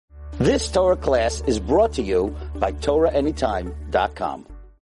This Torah class is brought to you by TorahAnytime.com.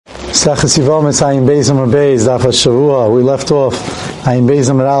 We left off Ayin Beis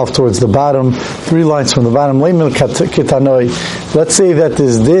Amud Aleph towards the bottom, 3 lines from the bottom. Let's say that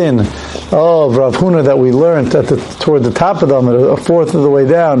this din of Rav Huna that we learned toward the top of them, a fourth of the way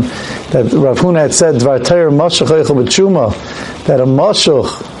down, that Rav Huna had said that a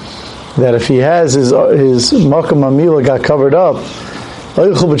mashuch, that if he has his makam amila got covered up,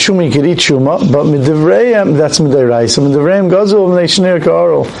 Oichel b'tshuma, he could eat shuma, but midivrayim, that's midiraisa. Midivrayim gazul v'nei shnei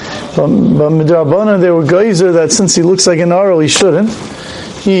ka'arol. But midrabanan, they were geyser that since he looks like an arol, he shouldn't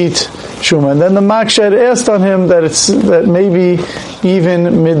eat shuma. And then the Makshed asked on him that maybe even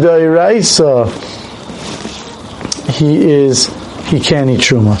midiraisa, he can't eat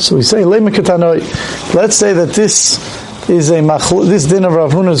shuma. So we say, let's say that this din of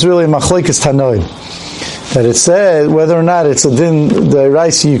Rav Huna is really a machlokes tanoi. That it said whether or not it's a din the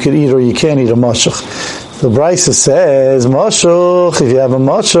rice you could eat or you can't eat a mashuch. The Brisa says mashuch, if you have a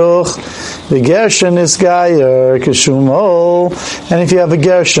mashuch, the gershon is gayer kishumol, and if you have a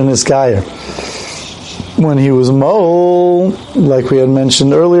gershon is gayer. When he was mol, like we had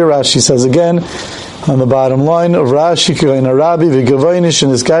mentioned earlier, Rashi says again on the bottom line of Rashi, Kohen Arabi v'Gavoinish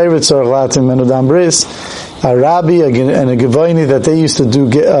and his gayer v'tzarach latim menudam bris. A rabbi and a gavoini that they used to do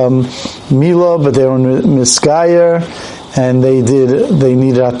mila, but they were miskayer, and they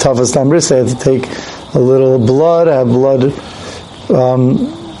needed atavas damris. They had to take a little blood, have blood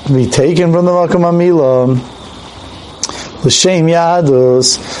be taken from the makam amila. L'shem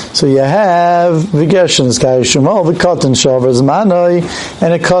yadus. So you have v'gershin iskayer shumol v'katan shavers manoi,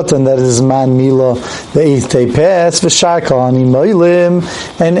 and a katan that is man mila the eighth day pass v'shakal ani moilim,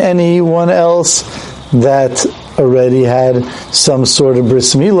 and anyone else that already had some sort of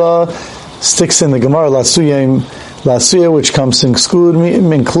bris milah sticks in the Gemara lasuya, which comes to include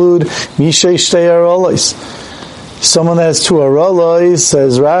mishay shtei arolos. Someone that has 2 arolos,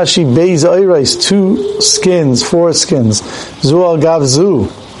 says Rashi, beis oiros, 2 skins, 4 skins, zu al gav zu,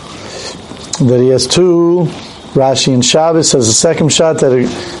 that he has 2. Rashi in Shabbos has a second shot that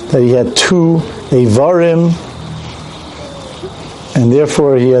he had 2 avarim, and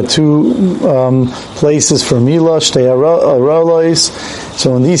therefore he had 2 places for milah, shtei arolos.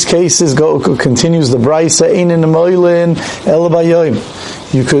 So in these cases, continues the brisa, ein in the moilin el bayoim.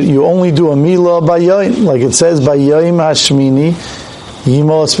 You only do a milah bayoim, like it says bayoim hashmini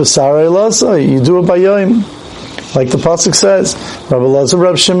yimos b'sarei lasai. You do it bayoim, like the pasuk says. Rabbi Elazar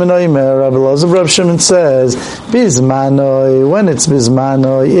Rab Shimon Omer. Rabbi Elazar Rab Shimon says bizmanoi, when it's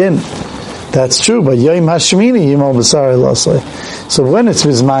bizmanoi in. That's true, but Yom Hashmini Yimol B'Sarei Lasai. So when it's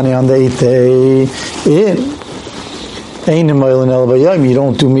Bizmani on the 8th day, you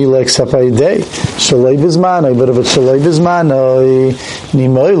don't do Mila except by a day. Shalei Bizmani, but if it's Shalei Bizmani,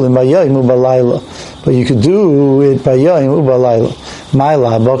 Nimoilin B'Yom U'Balayla. But you could do it by Yom U'Balayla.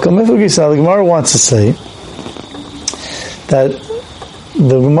 Ma'ila B'Kam Mifugis. Now the Gemara wants to say that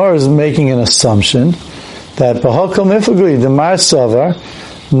the Gemara is making an assumption that B'Hakam Mifugis, the Mar Savar,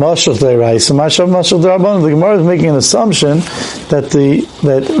 Mashuch Deiraisa, Mashuch Derabbanan. The Gemara is making an assumption that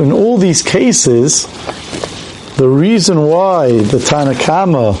in all these cases, the reason why the Tanna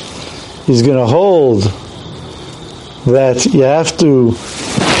Kama is going to hold that you do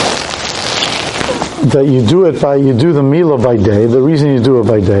the Milah by day, the reason you do it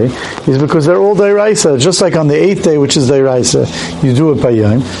by day is because they're all Deiraisa. Just like on the 8th day, which is Deiraisa, you do it by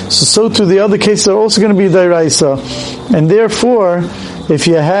Yom. So too the other cases are also going to be Deiraisa. And therefore, if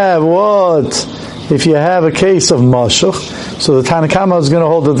you have a case of Mashuch, so the Tanna Kama is going to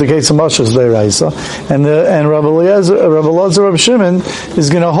hold that the case of Mashuch is Deiraisa, and Rabbi Elazar Rab Shimon is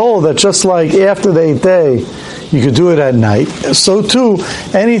going to hold that just like after the 8th day, you could do it at night. So too,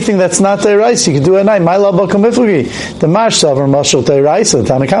 anything that's not Deiraisa, you could do it at night. My love B'Kamifugi, the Mashtav or Mashuch Deiraisa.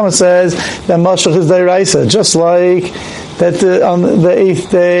 Tanna Kama says that Mashuch is Deiraisa, just like that on the 8th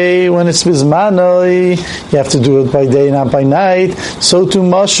day, when it's Bizmanoi, you have to do it by day, not by night. So too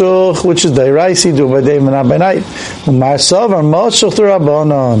Mashuch, which is Deiraisi, do it by day, but not by night. Umar Savar, Mashuch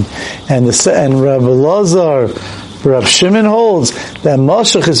D'Rabbanan. And Rabbi Elazar, Rab Shimon holds that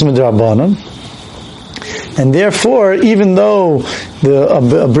Mashuch is Midrabbanan. And therefore, even though a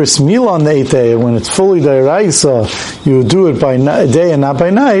bris milah on the 8th day, when it's fully Deiraisa, you would do it by day and not by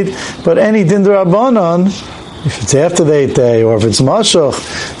night, but any din D'Rabbanan, if it's after the 8th day, or if it's Mashuch,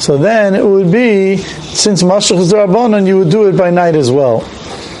 so then it would be, since Mashuch is D'Rabbanan, you would do it by night as well.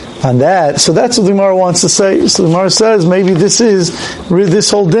 on that. So that's what the Gemara wants to say. So the Gemara says maybe this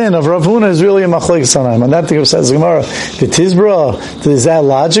whole din of Rav Huna is really a machlekes tanaim. And that the Gemara says the Gemara, V'tizbra, is that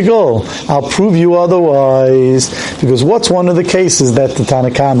logical? I'll prove you otherwise. Because what's one of the cases that the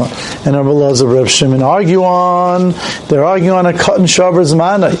Tanakama and Rabbi Elazar Reb Shimon argue on? They're arguing on a katan shavar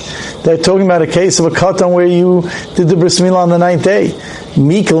zmanai. They're talking about a case of a katan where you did the bris milah on the 9th day.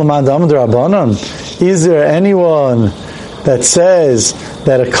 Mikol madam d'Rabbanan. Is there anyone that says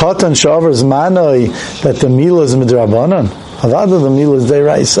that a katan shavar zmanai, that the milah is midrabanan? Avada, the milah is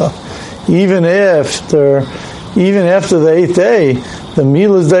deiraisa. Even after the 8th day, the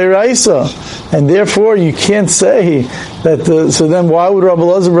milah is deiraisa, and therefore you can't say that. So then, why would Rabbi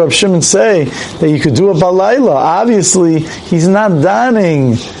Elazar Reb Shimon say that you could do it balayla? Obviously, he's not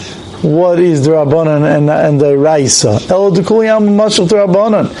daning what is the Rabbanan and the Raisa.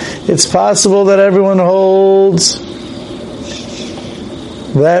 It's possible that everyone holds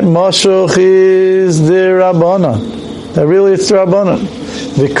that Mashuch is the Rabbanan. That really it's the Rabbanan.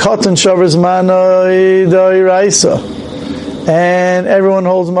 The Katan Shavers Manoi the Raisa. And everyone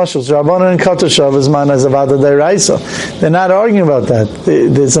holds Mashuch. Rabbanan and Katan Shavers Manoi is about the Raisa. They're not arguing about that.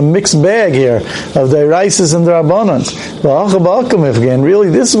 There's a mixed bag here of the Raisas and the Rabbanans. Again, really,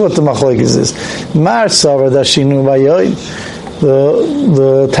 this is what the machlekes is. Mar Savar Dashinu Bayoim.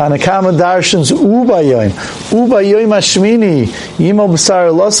 The Tanakama darshans ubayoim hashmini yimol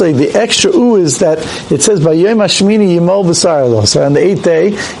b'sar losay. The extra u is that it says bayoim hashmini yimol b'sar losay. On the 8th day,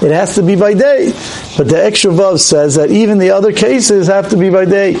 it has to be by day. But the extra vav says that even the other cases have to be by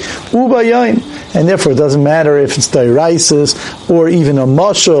day. Ubayoim. And therefore it doesn't matter if it's dairaisis or even a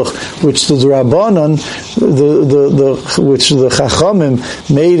mashuch, which the Rabbanan, which the Chachamim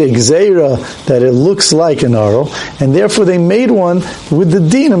made a gzeira that it looks like an aro, and therefore they made one with the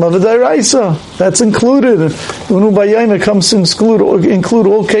dinim of a dairaisa. That's included. Unu bayayim, it comes to include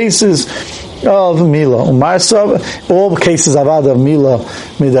all cases of Mila, all cases of Mila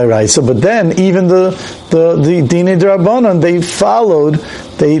Midairaisa. But then even the Dine D'Rabbanan,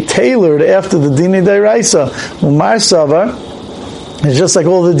 they tailored after the Dine D'Iraisa. Umar Savar, it's just like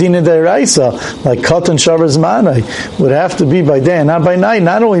all the Dine D'Iraisa, like Katan Shavar Zmanai, would have to be by day and not by night.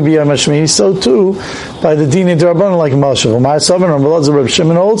 Not only be Yom HaShmini, so too by the Dine D'Rabbanan, like Moshe. Umar Savar, Rabbi Elazar Reb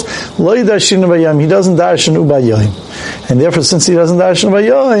Shimon holds, Lo Yidashinu Bayom, he doesn't darshan Ubayom. And therefore, since he doesn't darshan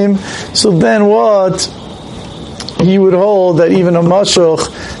Bayom, so then what? He would hold that even a mashuch,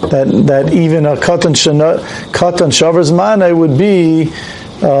 that even a katan shavar zmanai would be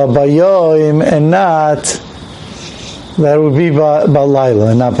bayom and not, that would be balayla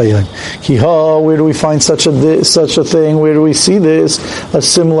and not bayom. Where do we find such a thing? Where do we see this? A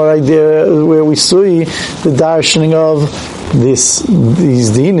similar idea where we see the darshaning of these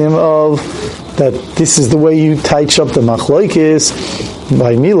dinim of that this is the way you touch up the machlokes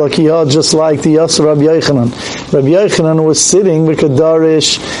by Mila Kiyah, just like the Yasser Rabbi Yochanan. Rabbi Yochanan was sitting with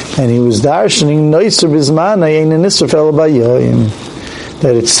Kadarish and he was darshaning Noiser Bizmana Ein Nisrafel Bayoim.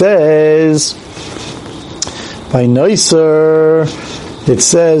 That it says by Noiser, it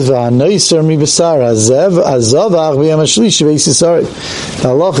says Noiser Mi B'Sar Azavach B'Yam HaShlishi V'Yisisari. The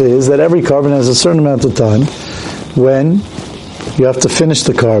halacha is that every carbon has a certain amount of time when you have to finish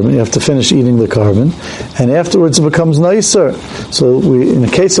the carbon, you have to finish eating the carbon, and afterwards it becomes nicer. So in the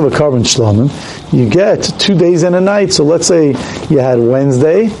case of a carbon shlamim, you get 2 days and a night. So let's say you had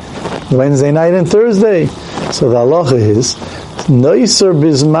Wednesday night and Thursday. So the halacha is, nicer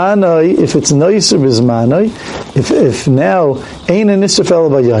bizmanai, if it's nicer bizmanai, if now, ain't a nisrafel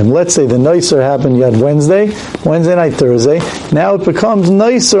bayayim, let's say the nicer happened, you had Wednesday night, Thursday, now it becomes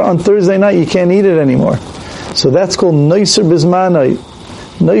nicer on Thursday night, you can't eat it anymore. So that's called Noiser Bizmanai.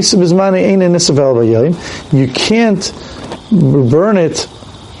 Noiser Bizmanai ain't a Nisrafel Bayayim. You can't burn it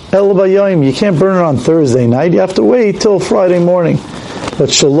El Bayayim. You can't burn it on Thursday night. You have to wait till Friday morning. But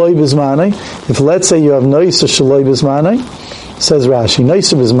Shaloi Bizmanai, if let's say you have Noiser Shaloi Bizmanai, says Rashi,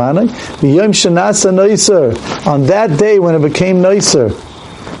 Noiser Bizmanai, B'yayim Shanasa Noiser, on that day when it became Noiser,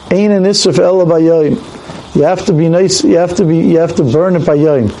 ain't a Nisrafel Bayayim. You have to be nice. You have to burn it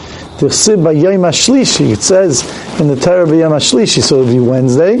Bayayim. It says in the Torah b'yom hashlishi, so it would be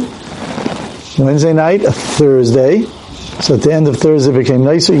Wednesday night, a Thursday. So at the end of Thursday it became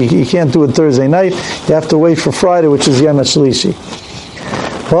nicer. You can't do it Thursday night. You have to wait for Friday, which is yom hashlishi.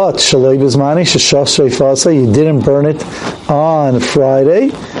 But shaloi b'zmani sheshas reifasa, you didn't burn it on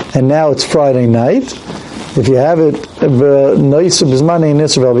Friday, and now it's Friday night. If you have it nicer b'zmani in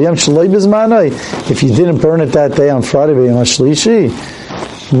Israel, shaloi b'zmani, if you didn't burn it that day on Friday b'yom hashlishi,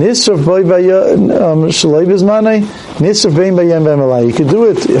 Nisraf boy shaloi bizmanai, nisraf bein bayem b'malai. You could do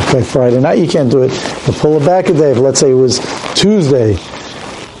it by Friday night. You can't do it. But pull it back a day. If let's say it was Tuesday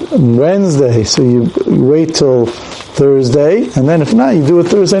Wednesday, so you wait till Thursday, and then if not, you do it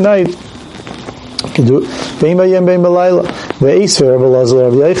Thursday night. You can do it. And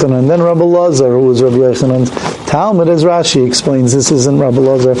then Rabbi Lazar, who was Rabbi Yechanan's Talmud, as Rashi explains, this isn't Rabbi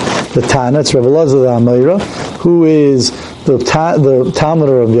Lazar the Tana, it's Rabbi Lazar the Amayra, who is the Talmud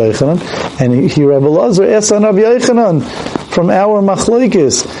of Rabbi Yechanan, and he Rabbi Lazar asks on Rabbi Yechanan from our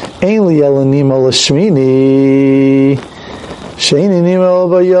Machlokes, Ein li elanim al Shmini, she'ein nim al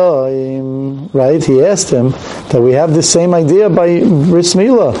bayayim. Right? He asked him that we have the same idea by Bris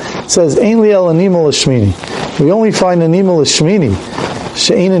Milah. It says Ein li elanim al Shmini. We only find a nimal Shmini,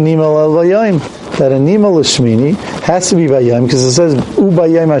 she'ein nimal al bayayim. That a nimal Shmini has to be bayayim because it says u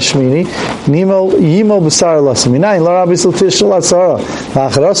bayayim Shmini. Nimo yimo b'sar lasaminayin larabis l'tish l'asara. How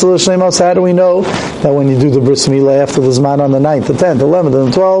do we know that when you do the bris milah after the zman on the 9th, the 10th, 11th,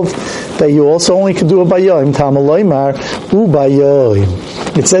 and 12th, that you also only can do a bayayim? Tamaloymar u bayayim.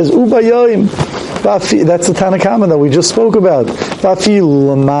 It says u bayayim. That's the Tanakama that we just spoke about.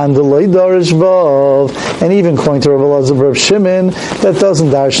 And even according to Rabbi Elazar Reb Shimon, that doesn't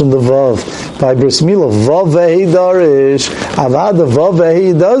darshan the vav. By bris milah, vav vehi darish, avad the vav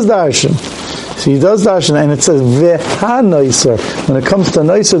vehi does darshan. So he does darshan, and it says veha noiser. When it comes to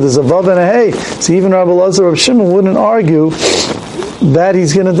noiser, there's a vav and a hey. So even Rabbi Elazar Reb Shimon wouldn't argue that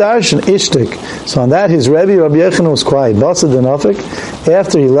he's going to darshan ishtik. So on that, his Rabbi Yechanan was quiet. Basa denafik.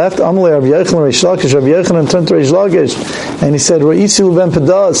 After he left, Amalei Rabbi Yechanan Reish Lakish. Rabbi Yechanan turned to Reish Lakish, and he said, "Reisilu ben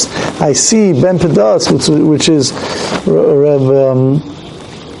Pedas. I see ben Pedas, which is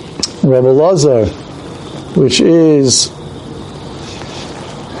Rabbi Lazar, which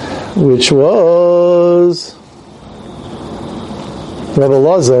was Rabbi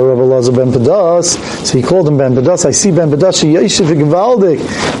Lazar ben Pedas." So he called him ben Pedas. I see ben Pedas sheyeshiv v'gevaldik.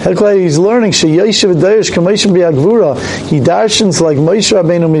 He's learning sheyeshiv v'dayish k'meishim b'yagvura. He darshans like Moshe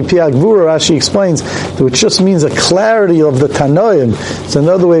Rabbeinu mipi agvura. Rashi explains, which just means a clarity of the Tanoim. It's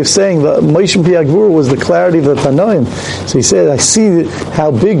another way of saying that Moshe mipi agvura was the clarity of the Tanoim. So he said, I see how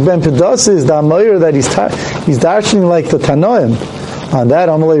big ben Pedas is. The Amayr that he's darshaning like the Tanoim. On that,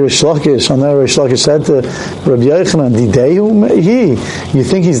 Amalei Reish Lakish said to Rabbi Yechanan, you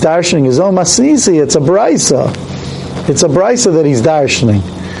think he's darshaning his own masisi? It's a brisa. It's a brisa that he's darshaning.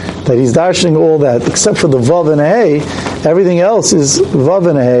 That he's darshaning all that, except for the vav and a hey. Everything else is vav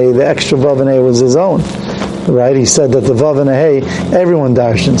and a hey. The extra vav and a hey was his own. Right? He said that the vav and a hey, everyone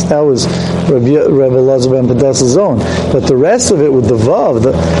darshans. That was Rabbi Elazar ben Pedas' own. But the rest of it with the vav,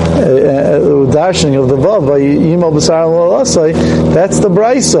 the darshaning of the vav by Yimo B'sar L'Alasai, that's the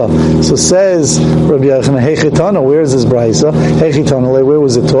brisa. So says Rabbi Yechanan, Hechitana, where is this brisa? Hechitana, where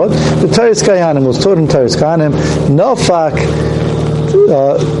was it taught? The Teres Kayanim was taught in Teres Kayanim.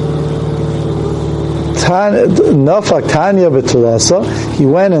 Nafak Tanya B'Tulasa. He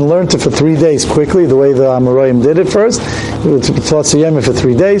went and learned it for 3 days quickly, the way the Amoraim did it first. For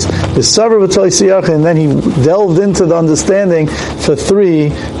 3 days. And then he delved into the understanding for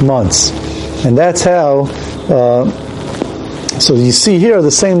 3 months. And that's how. So you see here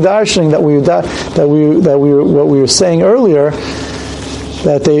the same darshaning that what we were saying earlier.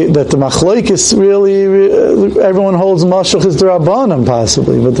 That the machlokes really everyone holds mashach is d'Rabbanan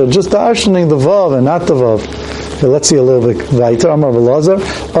possibly, but they're just darshaning the vav and not the vav. Okay, let's see a little bit weiter. Amar Elazar,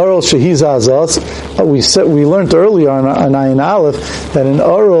 Arol shehiz azaz. We learned earlier on Ayin Aleph that an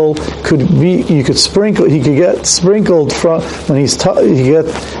Arol he could get sprinkled from when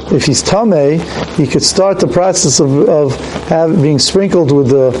if he's tamei, he could start the process of being sprinkled with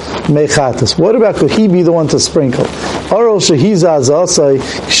the mechatas. What about could he be the one to sprinkle? Arol shehiz azaz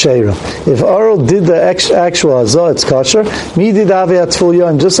ksheira. If Arol did the actual azah, it's kosher. Mi did avei atful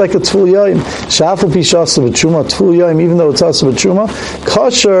yom, just like a tful yom. Shafal pishasa b'tshuma tful yom, even though it's asa b'tshuma,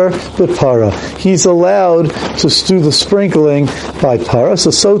 kosher b'para. He's allowed to do the sprinkling by para.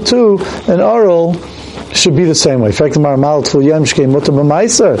 So too, an Arol should be the same way. In fact, he's mutar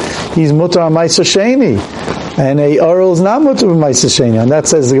b'maiser sheni. And a Arol is not mutar b'maiser sheni. And that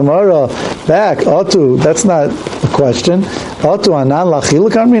says the Gemara back, Atu, that's not a question. Atu anan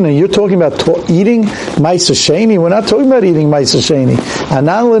lachiluk amrina. You're talking about eating maiser sheni. We're not talking about eating maiser sheni.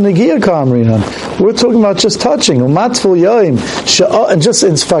 Anan l'negia kamrinan. We're talking about just touching. Umat tful yoim. And just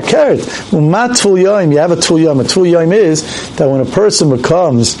in fakert. Umat tful yoim. You have a tful yoim. A tful yoim is that when a person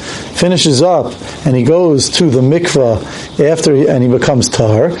finishes up, and he goes to the mikvah and he becomes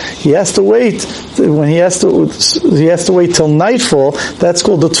tahor, he has to wait. When he has to wait till nightfall. That's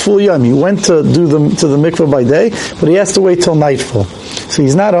called the tful yoim. He went to the mikvah by day, but he has to wait till nightfall. So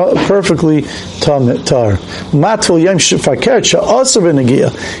he's not perfectly tar. Matful yom shefakert she'asur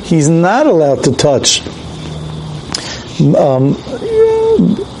b'negia. He's not allowed to touch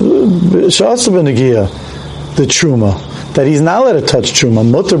the truma, that he's not allowed to touch truma,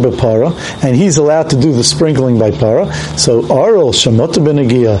 mutter b'para, and he's allowed to do the sprinkling by para. So aral shemutter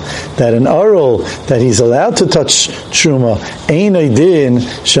b'negia, that an aral that he's allowed to touch truma, ein din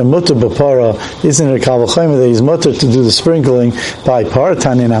shemutter b'para, isn't it a kavachayim that he's mutter to do the sprinkling by para?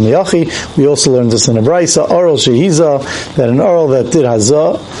 Tanin amiyachi. We also learned this in a brayso. Aral shehiza, that an aral that did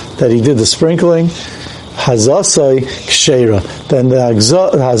hazah, that he did the sprinkling. Hazasai ksheira. Then the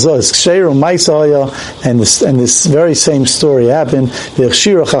hazah is ksheira maisaya, and this very same story happened. The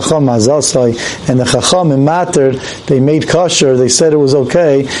chshira chacham hazasai, and the chacham in matter, they made kosher. They said it was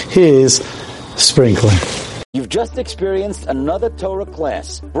okay. His sprinkling. You've just experienced another Torah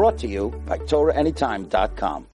class brought to you by TorahAnytime.com.